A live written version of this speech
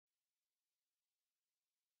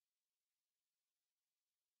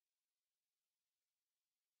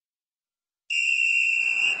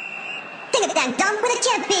Ding it dang dong with the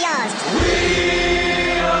champions. We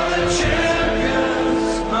are the champions,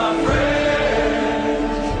 my friend,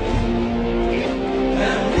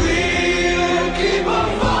 and we'll keep on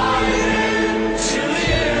fighting till the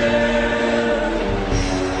end.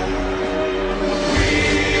 We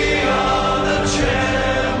are the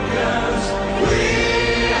champions. We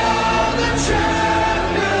are the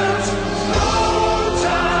champions. No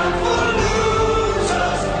time for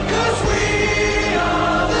losers, 'cause we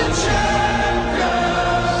are the champions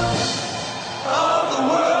of the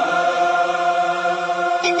world.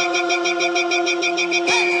 Ding it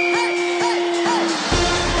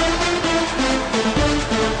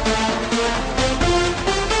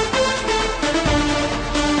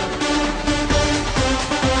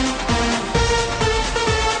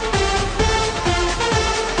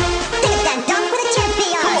dang dong with the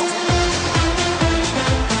champions.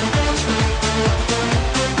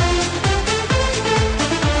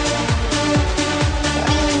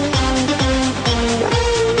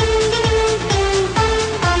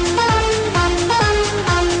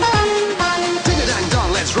 Ding-a-dang-dong,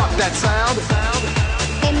 let's rock that sound.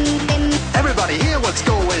 Everybody hear what's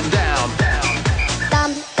going down.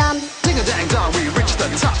 Ding-a-dang-dong, we reach the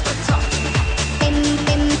top.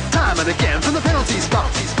 Time and again from the